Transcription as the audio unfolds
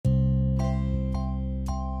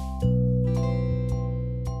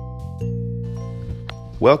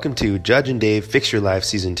Welcome to Judge and Dave Fix Your Life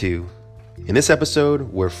Season 2. In this episode,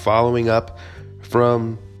 we're following up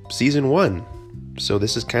from Season 1. So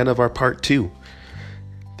this is kind of our part 2.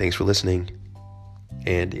 Thanks for listening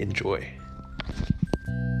and enjoy.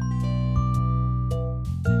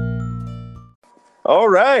 All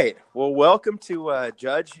right. Well, welcome to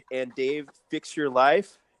Judge and Dave Fix Your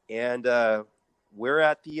Life. And we're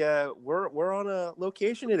at the we're on a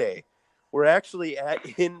location today. We're actually at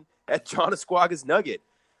Jonasquaga's Nugget.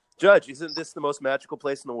 Judge, isn't this the most magical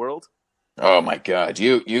place in the world? Oh my God,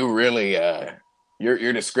 you really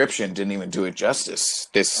your description didn't even do it justice.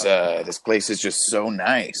 This place is just so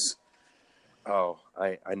nice. Oh,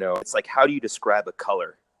 I know. It's like, how do you describe a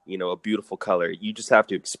color? You know, a beautiful color. You just have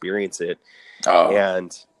to experience it. Oh,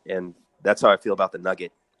 and that's how I feel about the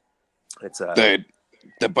Nugget. It's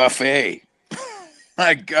the buffet.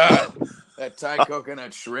 My God, that Thai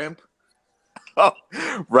coconut shrimp. Oh,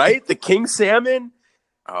 right? The king salmon.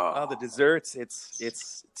 Oh, The desserts.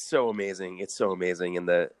 It's so amazing. It's so amazing. And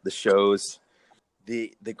the shows.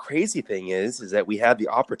 The crazy thing is that we had the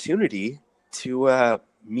opportunity to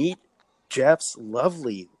meet Jeff's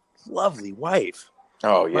lovely wife.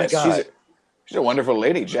 oh My yes, God. she's a wonderful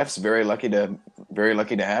lady. Jeff's very lucky to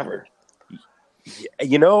have her.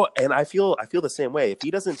 You know, and I feel the same way. If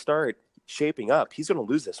he doesn't start shaping up, he's going to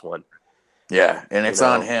lose this one. Yeah, and it's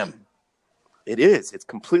on him. It is. It's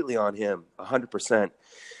completely on him, 100%.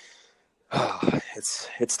 Oh,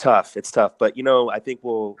 it's tough. It's tough. But, you know, I think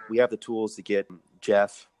we have the tools to get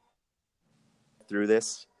Jeff through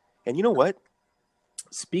this. And you know what?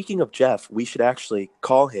 Speaking of Jeff, we should actually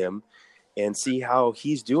call him and see how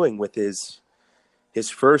he's doing with his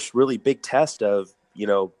first really big test of, you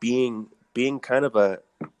know, being kind of a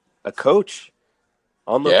coach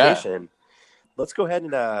on location. Yeah. Let's go ahead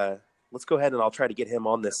and I'll try to get him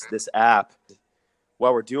on this app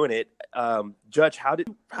while we're doing it. Judge, how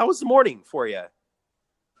was the morning for you?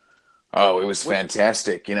 Oh, it was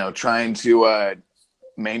fantastic. You know, trying to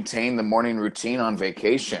maintain the morning routine on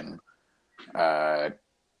vacation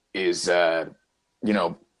is you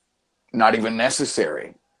know, not even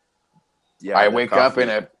necessary. Yeah, I wake up in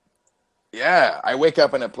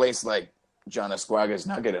a place like Jonasquaga's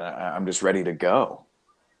Nugget, and I'm just ready to go.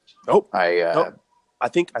 Nope. I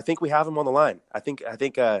think we have him on the line. I think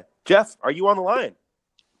Jeff, are you on the line?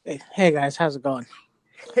 Hey guys, how's it going?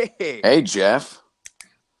 Hey Jeff.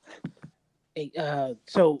 Hey,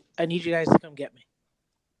 so I need you guys to come get me.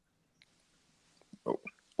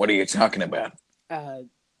 What are you talking about?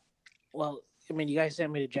 Well, I mean, you guys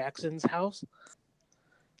sent me to Jackson's house.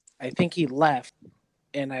 I think he left,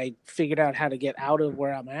 and I figured out how to get out of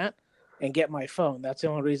where I'm at and get my phone. That's the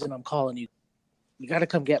only reason I'm calling you. You got to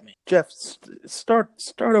come get me. Jeff, start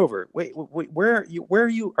over. Wait, where are you? Where are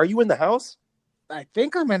you? Are you in the house? I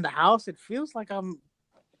think I'm in the house. It feels like I'm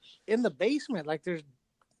in the basement. Like there's,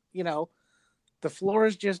 you know, the floor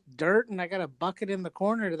is just dirt, and I got a bucket in the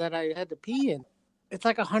corner that I had to pee in. It's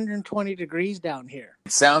like 120 degrees down here.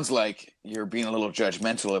 It sounds like you're being a little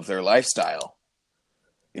judgmental of their lifestyle.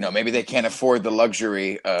 You know, maybe they can't afford the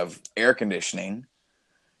luxury of air conditioning,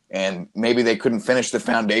 and maybe they couldn't finish the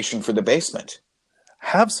foundation for the basement.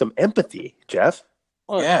 Have some empathy, Jeff.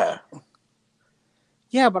 Well, yeah.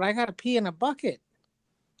 Yeah, but I got to pee in a bucket.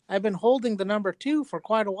 I've been holding the number 2 for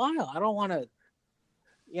quite a while. I don't want to,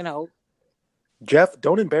 you know. Jeff,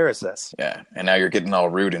 don't embarrass us. Yeah, and now you're getting all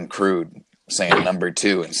rude and crude, saying number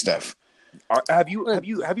 2 and stuff. Have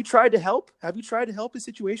you tried to help? Have you tried to help the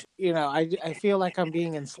situation? You know, I feel like I'm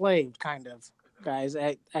being enslaved, kind of, guys.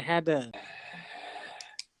 I had to.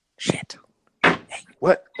 Shit. Hey,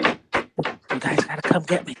 what? You guys gotta come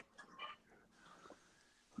get me.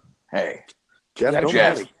 Hey, Jeff, don't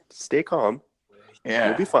worry. Stay calm. Yeah,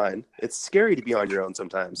 you'll be fine. It's scary to be on your own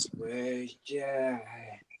sometimes. Where's Jeff?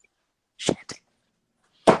 Shit.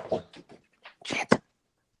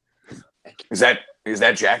 Is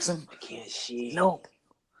that Jackson? I can't see. No.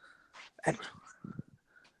 I'm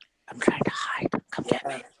trying to hide. Come get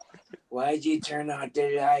me. Why'd you turn out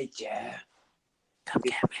the light, Jeff? Come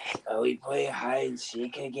get me. Are we playing hide and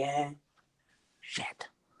seek again? Shit.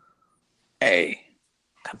 Hey.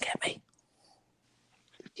 Come get me.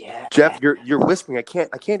 Yeah. Jeff, you're whispering. I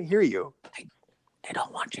can't hear you. I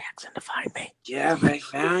don't want Jackson to find me. Jeff, I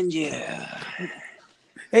found you.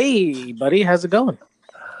 Hey, buddy. How's it going?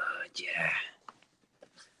 Oh, Jeff.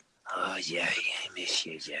 Oh, yeah. I miss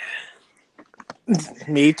you, Jeff.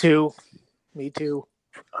 Me too.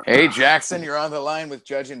 Hey, Jackson, you're on the line with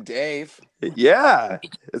Judge and Dave. Yeah.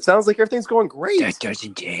 It sounds like everything's going great. That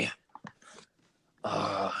doesn't, Dave.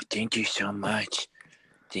 Oh, thank you so much.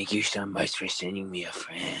 Thank you so much for sending me a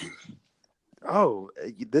friend. Oh,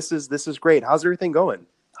 this is great. How's everything going?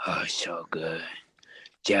 Oh, so good.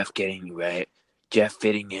 Jeff Jeff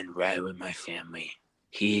fitting in right with my family.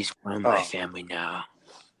 He's one of my Oh, family now.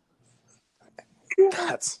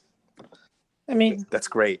 that's I mean, that's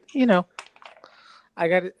great. you know, I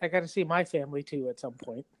got to see my family too at some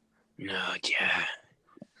point. No, Jeff,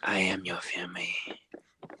 I am your family.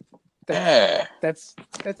 Yeah. That's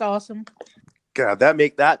awesome. God,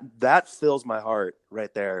 that fills my heart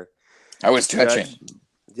right there. I was touching.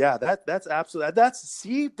 Yeah, that's absolutely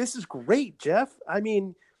see, this is great, Jeff. I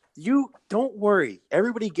mean, you don't worry.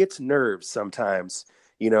 Everybody gets nerves sometimes,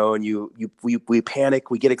 and we panic,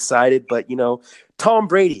 we get excited, but Tom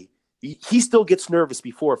Brady, he still gets nervous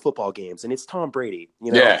before football games, and it's Tom Brady,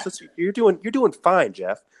 Yeah. So you're doing fine,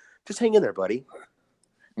 Jeff. Just hang in there, buddy.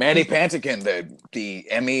 Mandy Patinkin, the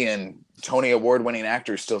Emmy and Tony Award-winning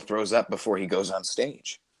actor, still throws up before he goes on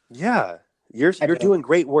stage. Yeah, you're don't- doing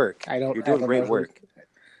great work. I don't. You're I doing don't great know who- work.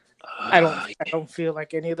 I don't feel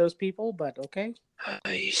like any of those people, but okay.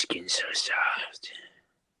 Your skin's so soft.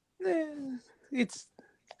 It's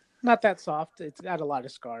not that soft. It's got a lot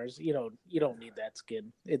of scars. You don't need that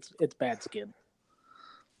skin. It's bad skin.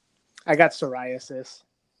 I got psoriasis,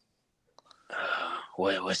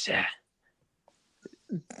 What's that?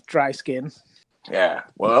 dry skin. Yeah.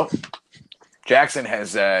 Well, Jackson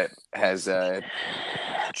has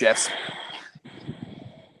Jeff's.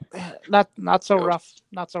 Not so rough.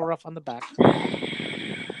 Not so rough on the back.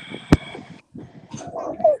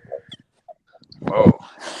 Whoa.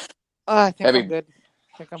 I think Heavy- I'm good.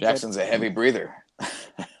 I think I'm Jackson's a heavy breather. good.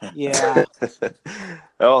 Yeah.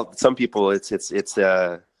 Well, some people it's when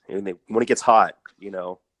it gets hot,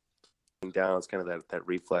 down, it's kind of that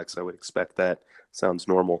reflex. I would expect that sounds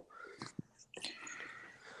normal.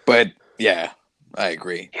 But yeah, I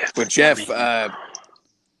agree. But Jeff, what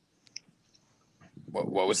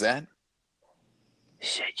was that?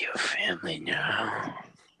 Said your family now.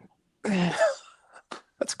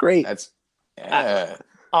 That's great. That's yeah.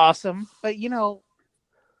 Awesome. But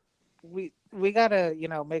we gotta,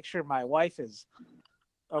 make sure my wife is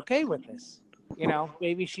okay with this.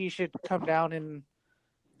 Maybe she should come down and,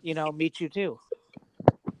 meet you too.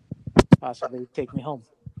 Possibly take me home.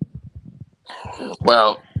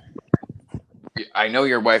 Well, I know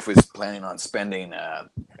your wife was planning on spending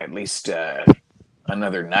at least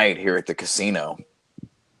another night here at the casino.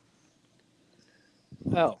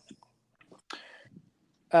 Oh.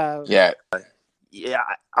 Yeah. Yeah,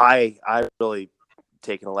 I really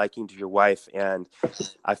taken a liking to your wife, and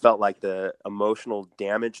I felt like the emotional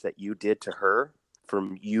damage that you did to her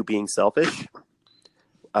from you being selfish.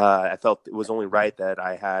 I felt it was only right that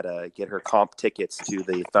I had to get her comp tickets to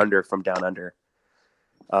the Thunder from Down Under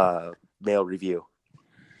mail review.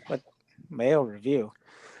 What mail review?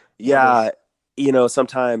 Yeah,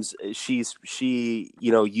 sometimes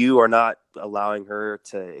you are not allowing her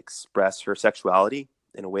to express her sexuality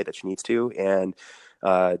in a way that she needs to, and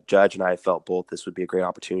Judge and I felt both this would be a great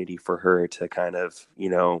opportunity for her to kind of,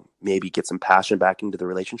 maybe get some passion back into the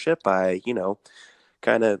relationship by,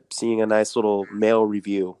 kind of seeing a nice little mail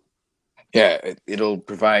review. Yeah, it'll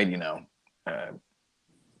provide,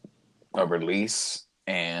 a release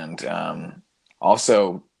and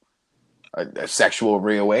also a sexual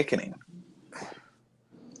reawakening.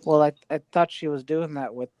 Well, I thought she was doing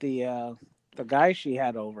that with the guy she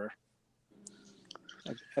had over.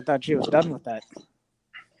 I thought she was done with that.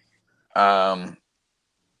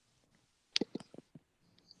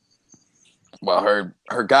 Well,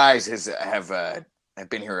 her guys have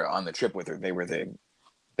been here on the trip with her. They were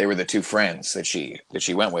the two friends that she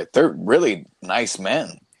went with. They're really nice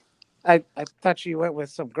men. I thought she went with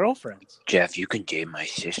some girlfriends. Jeff, you can date my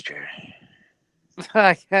sister.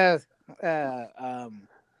 I have. I'm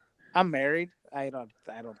married. I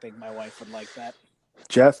don't think my wife would like that.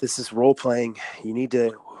 Jeff, this is role playing. You need to.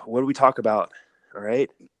 What do we talk about? All right.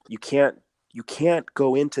 You can't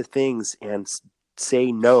go into things and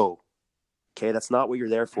say no. Okay, that's not what you're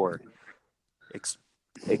there for.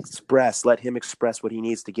 Express. Let him express what he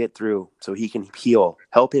needs to get through so he can heal.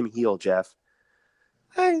 Help him heal, Jeff.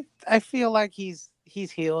 I feel like he's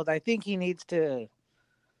healed. I think he needs to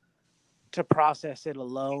process it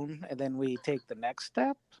alone, and then we take the next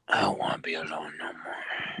step. I don't want to be alone no more.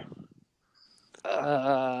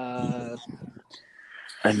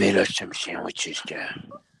 I made us some sandwiches, Jeff.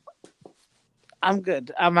 I'm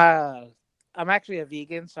good. I'm actually a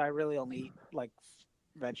vegan, so I really only eat like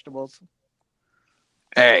vegetables.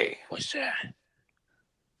 Hey, What's that?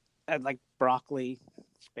 I like broccoli,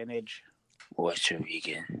 spinach. What's a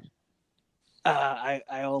vegan? I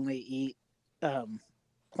only eat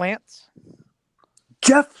plants.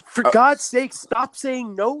 Jeff, for God's sake, stop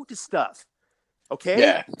saying no to stuff. Okay.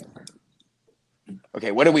 Yeah.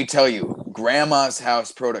 Okay, what did we tell you? Grandma's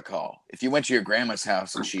house protocol. If you went to your grandma's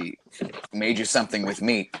house and she made you something with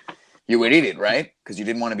meat, you would eat it, right? Because you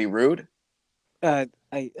didn't want to be rude. I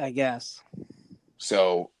guess.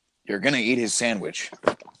 So you're gonna eat his sandwich.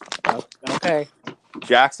 Okay.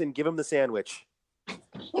 Jackson, give him the sandwich.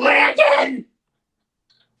 Landon!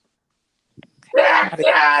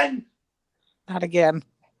 Landon! Not again.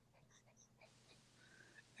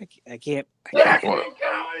 I can't.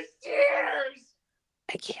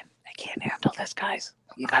 I can't handle this, guys.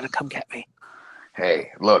 You gotta come get me.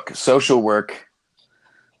 Hey, look, social work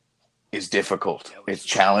is difficult. It's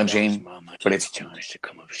challenging, but it's challenge to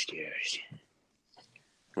come upstairs.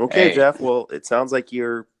 Okay, Hey. Jeff. Well, it sounds like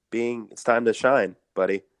it's time to shine,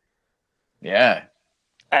 buddy. yeah.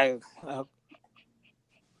 I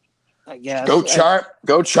guess.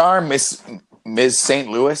 Go charm Ms. St.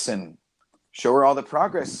 Louis and show her all the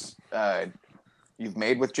progress you've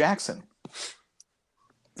made with Jackson.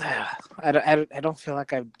 I don't feel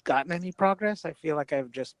like I've gotten any progress. I feel like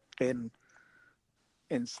I've just been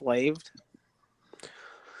enslaved.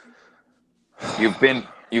 You've been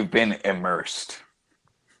immersed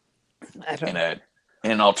in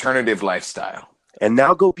an alternative lifestyle. And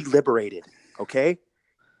now go be liberated. Okay.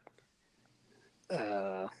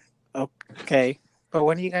 Okay. But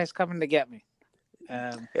when are you guys coming to get me?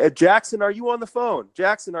 Jackson, are you on the phone?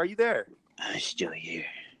 Jackson, are you there? I'm still here.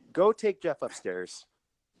 Go take Jeff upstairs.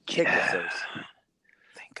 Take him upstairs.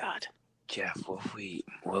 Thank God. Jeff, what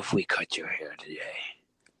if we cut your hair today?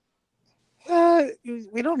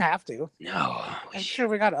 We don't have to. No. I'm sure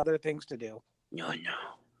we got other things to do. No.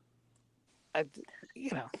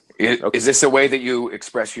 Is this a way that you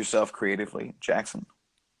express yourself creatively, Jackson?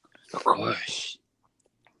 Of course.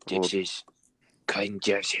 This is cutting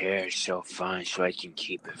Jeff's hair is so fun, so I can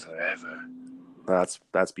keep it forever.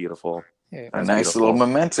 That's beautiful. Yeah, A nice little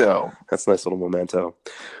memento. That's a nice little memento.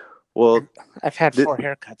 Well, I've had 4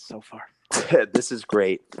 haircuts so far. this is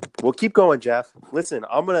great. Well, keep going, Jeff. Listen,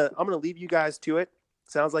 I'm gonna leave you guys to it.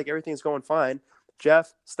 Sounds like everything's going fine.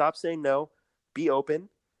 Jeff, stop saying no. Be open.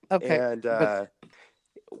 Okay. And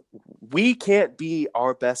we can't be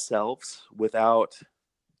our best selves without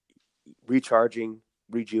recharging,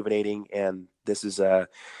 rejuvenating, and this is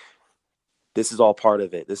all part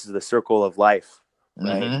of it. This is the circle of life,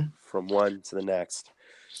 right? Mm-hmm. From one to the next.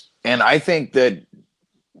 And I think that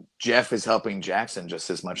Jeff is helping Jackson just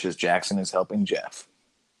as much as Jackson is helping Jeff.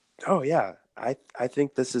 Oh yeah. I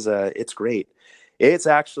think this is it's great. It's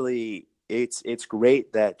actually it's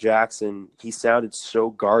great that Jackson, he sounded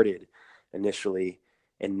so guarded initially,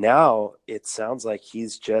 and now it sounds like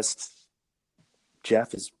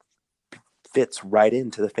Jeff fits right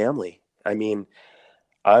into the family. I mean,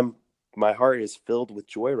 my heart is filled with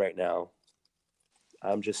joy right now.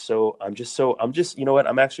 I'm just you know what?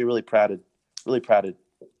 I'm actually really proud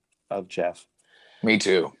of Jeff. Me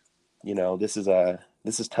too. You know, this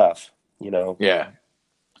is tough, you know. Yeah.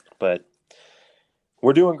 But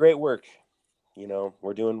we're doing great work. You know,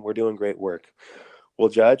 we're doing great work. Well,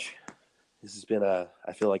 Judge, this has been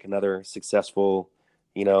I feel like another successful,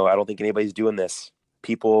 you know, I don't think anybody's doing this.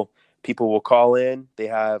 People will call in, they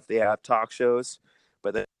have talk shows,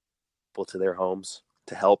 but then people to their homes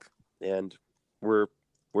to help, and we're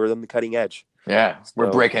on the cutting edge. Yeah. We're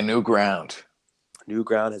So, breaking new ground. New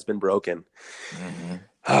ground has been broken.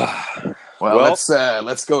 Mm-hmm. Well,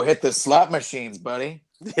 let's go hit the slot machines, buddy.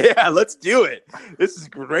 Yeah, let's do it. This is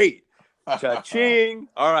great. Cha-ching.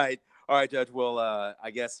 All right, Judge. Well, I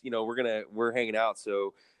guess, you know, we're hanging out.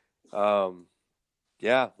 So,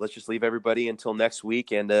 yeah, let's just leave everybody until next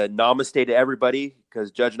week. And namaste to everybody, because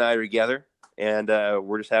Judge and I are together, and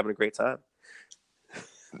we're just having a great time.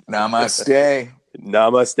 Namaste.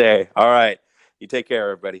 Namaste. All right. You take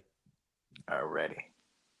care, everybody. Alrighty.